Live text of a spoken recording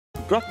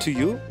Brought to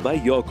you by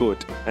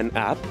YourQuote, an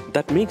app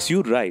that makes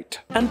you write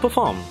and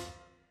perform.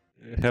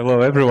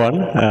 Hello,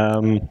 everyone.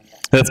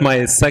 That's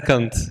my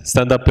second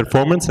stand-up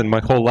performance in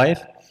my whole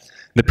life.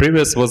 The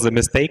previous was a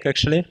mistake,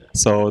 actually.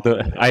 So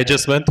I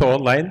just went to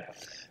online,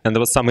 and there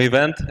was some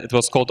event. It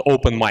was called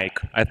Open Mic.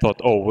 I thought,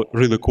 oh,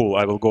 really cool.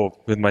 I will go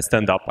with my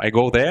stand-up. I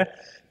go there.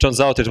 Turns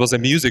out it was a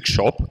music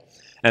shop,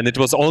 and it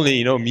was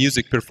only,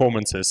 music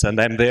performances. And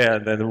I'm there,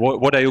 and then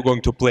what are you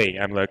going to play?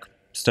 I'm like,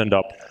 stand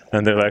up.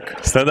 And they're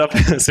like, stand up?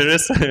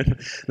 Serious?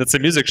 That's a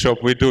music shop.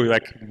 We do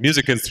like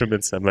music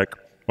instruments. I'm like,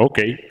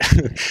 okay.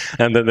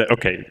 And then,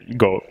 okay,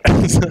 go.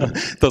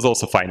 It was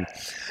also fine.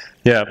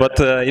 Yeah, but,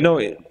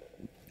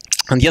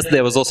 and yesterday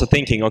I was also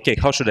thinking, okay,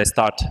 how should I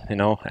start,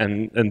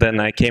 And then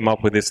I came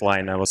up with this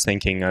line. I was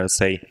thinking, I would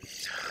say,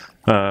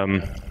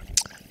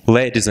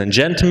 ladies and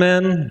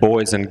gentlemen,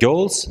 boys and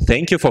girls,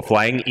 thank you for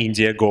flying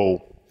India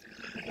Go.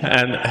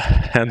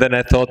 And then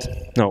I thought,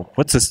 no,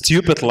 what's a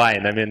stupid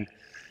line? I mean,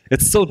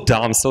 it's so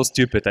dumb, so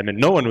stupid. I mean,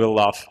 no one will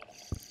laugh.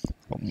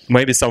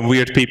 Maybe some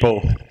weird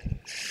people.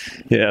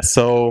 Yeah,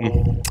 so,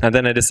 and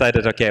then I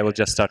decided, okay, I will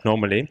just start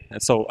normally.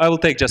 And so I will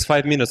take just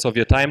 5 minutes of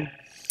your time.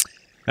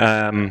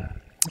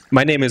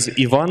 My name is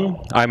Ivan.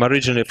 I'm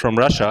originally from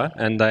Russia,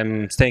 and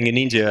I'm staying in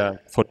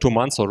India for 2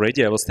 months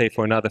already. I will stay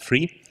for another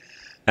 3.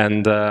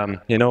 And,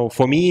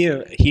 for me,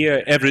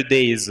 here, every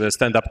day is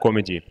stand-up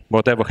comedy.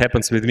 Whatever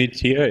happens with me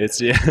here, it's,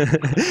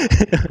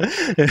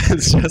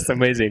 it's just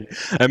amazing.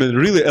 I mean,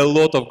 really a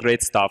lot of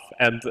great stuff.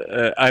 And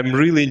I'm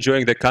really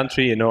enjoying the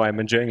country. I'm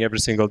enjoying every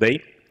single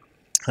day.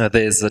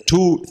 There's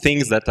 2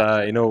 things that,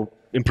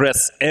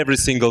 impress every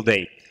single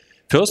day.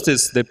 First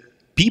is the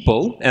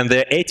people and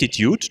their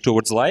attitude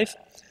towards life.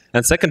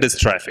 And second is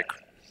traffic,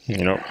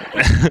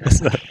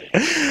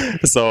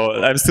 So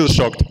I'm still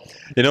shocked.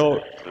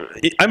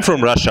 I'm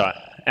from Russia,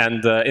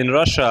 and in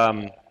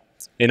Russia,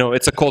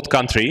 it's a cold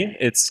country.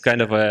 It's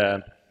kind of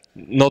a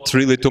not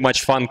really too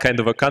much fun kind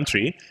of a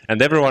country,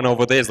 and everyone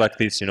over there is like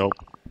this,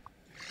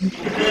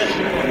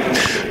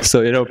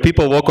 So,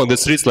 people walk on the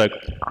streets like,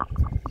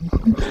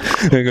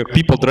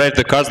 people drive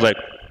the cars like,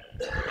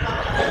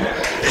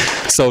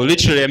 so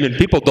literally, I mean,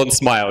 people don't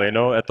smile,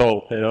 at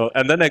all,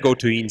 And then I go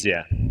to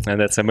India, and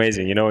that's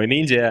amazing, In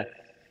India,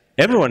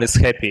 everyone is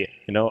happy,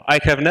 I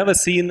have never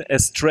seen a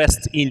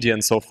stressed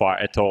Indian so far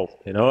at all,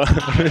 Literally,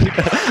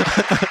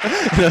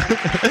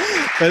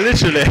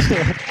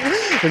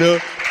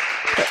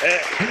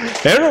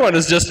 everyone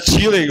is just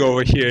chilling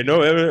over here,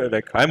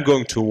 Like, I'm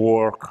going to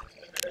work.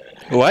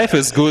 Life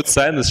is good,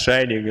 sun is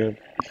shining.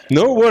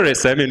 No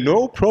worries, I mean,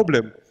 no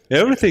problem.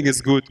 Everything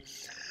is good,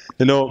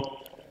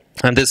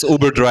 And this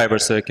Uber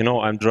driver's like,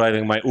 I'm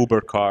driving my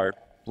Uber car.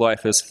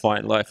 Life is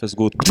fine, life is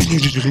good.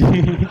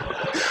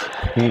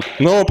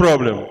 No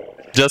problem.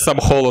 Just some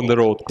hole on the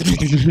road.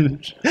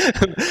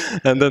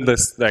 And then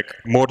there's like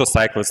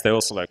motorcyclists, they're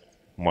also like,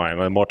 I'm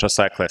a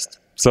motorcyclist.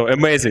 So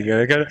amazing.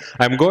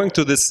 I'm going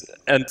to this,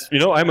 and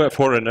I'm a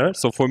foreigner,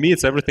 so for me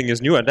everything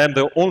is new, and I'm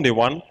the only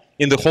one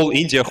in the whole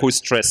India who is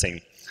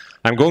stressing.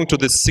 I'm going to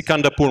this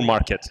Sikandarpur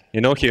market,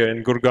 here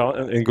in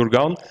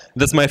Gurugram.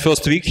 That's my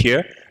first week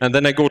here, and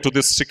then I go to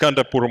this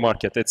Sikandarpur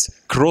market. It's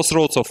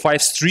crossroads of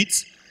 5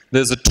 streets.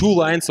 There's 2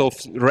 lines of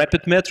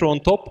rapid metro on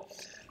top.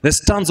 There's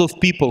tons of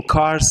people,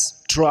 cars,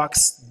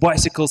 trucks,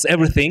 bicycles,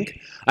 everything.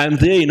 I'm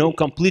there,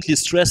 completely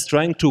stressed,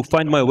 trying to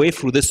find my way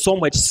through. There's so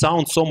much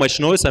sound, so much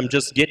noise, I'm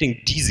just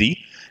getting dizzy.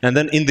 And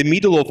then in the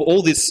middle of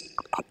all this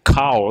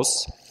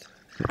chaos,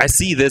 I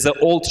see there's an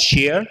old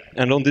chair,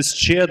 and on this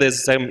chair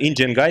there's some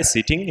Indian guy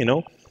sitting,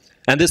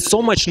 And there's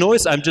so much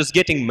noise, I'm just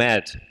getting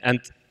mad.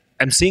 And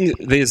I'm seeing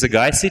there's a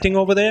guy sitting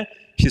over there.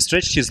 He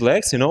stretched his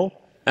legs,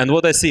 And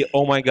what I see,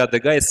 oh my God, the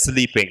guy is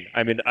sleeping.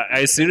 I mean,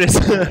 I serious?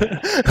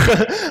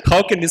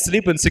 How can you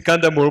sleep in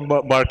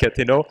Sikandarpur market,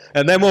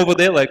 And I'm over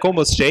there like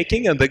almost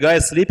shaking, and the guy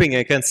is sleeping.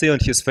 I can see on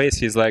his face,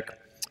 he's like,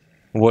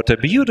 what a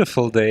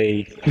beautiful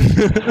day.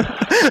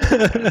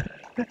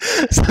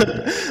 So,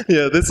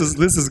 yeah, this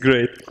is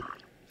great.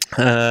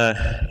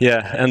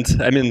 Yeah, and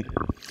I mean,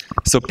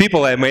 so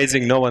people are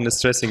amazing. No one is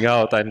stressing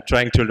out. I'm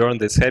trying to learn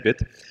this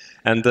habit.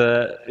 And,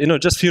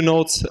 just a few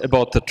notes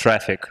about the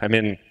traffic. I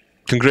mean,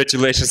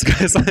 congratulations,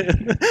 guys.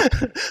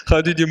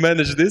 How did you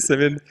manage this? I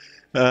mean,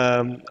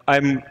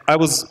 I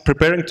was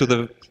preparing for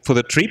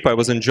the trip. I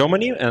was in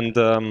Germany, and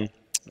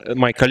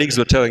my colleagues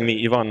were telling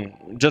me, Ivan,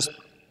 just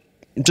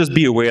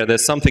be aware,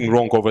 there's something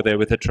wrong over there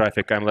with the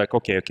traffic. I'm like,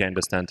 okay, I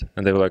understand.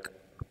 And they were like,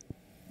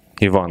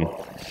 Ivan,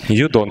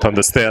 you don't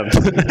understand.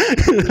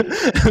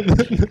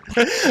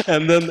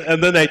 and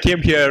then I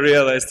came here, I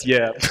realized,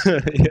 yeah,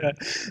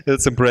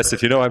 that's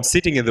impressive. I'm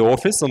sitting in the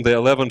office on the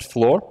 11th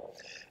floor,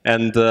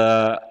 and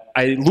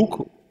I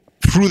look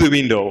through the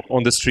window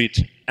on the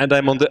street, and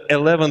I'm on the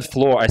 11th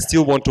floor. I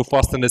still want to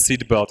fasten a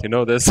seatbelt,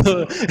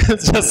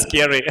 it's just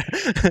scary.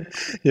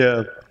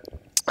 Yeah.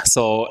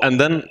 So, and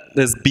then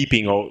there's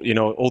beeping,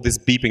 all this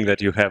beeping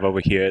that you have over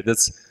here.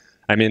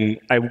 I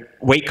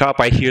wake up,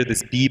 I hear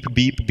this beep,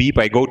 beep, beep.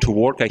 I go to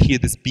work, I hear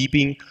this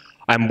beeping.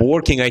 I'm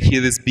working, I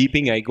hear this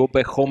beeping. I go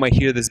back home, I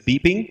hear this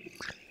beeping.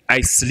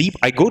 I sleep.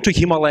 I go to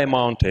Himalaya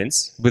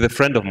mountains with a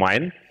friend of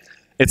mine.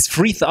 It's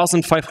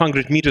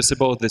 3,500 meters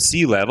above the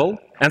sea level,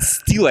 and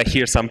still I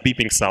hear some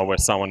beeping sound where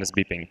someone is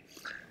beeping.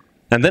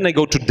 And then I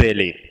go to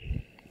Delhi.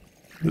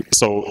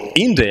 So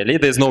in Delhi,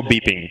 there's no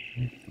beeping.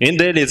 In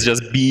Delhi, it's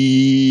just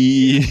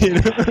beep,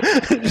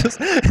 just,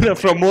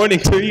 from morning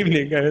to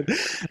evening.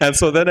 And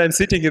so then I'm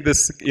sitting in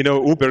this,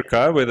 Uber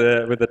car with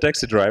a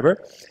taxi driver,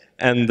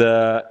 and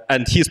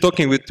he's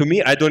talking to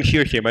me. I don't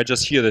hear him. I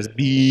just hear this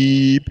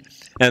beep.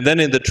 And then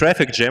in the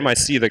traffic jam, I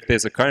see like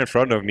there's a car in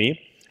front of me,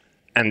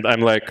 and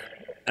I'm like,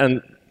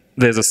 and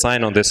there's a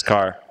sign on this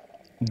car,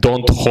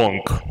 "Don't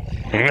honk."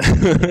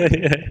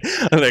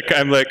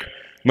 I'm like.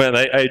 Man,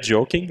 I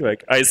joking?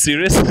 Like, are you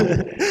serious?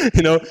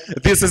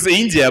 This is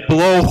India,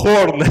 blow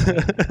horn.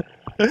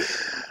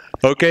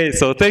 Okay,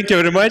 so thank you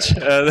very much.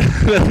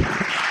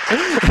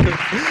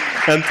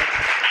 And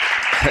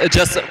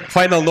just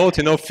final note,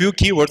 few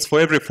keywords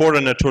for every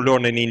foreigner to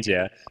learn in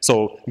India.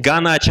 So,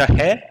 Gana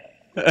chahe,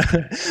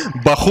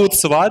 Bahut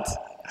swad,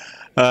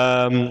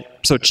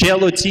 so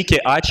Chelo tike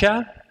acha,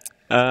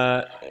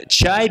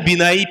 Chai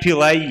binai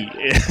pilai.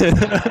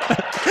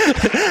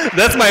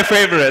 That's my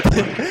favorite.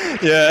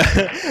 Yeah.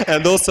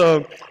 And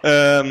also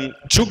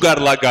Chugar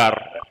lagar.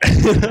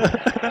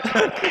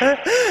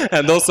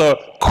 And also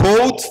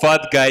Quote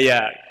fat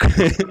gayak.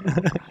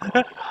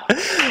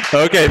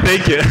 Okay,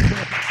 thank you.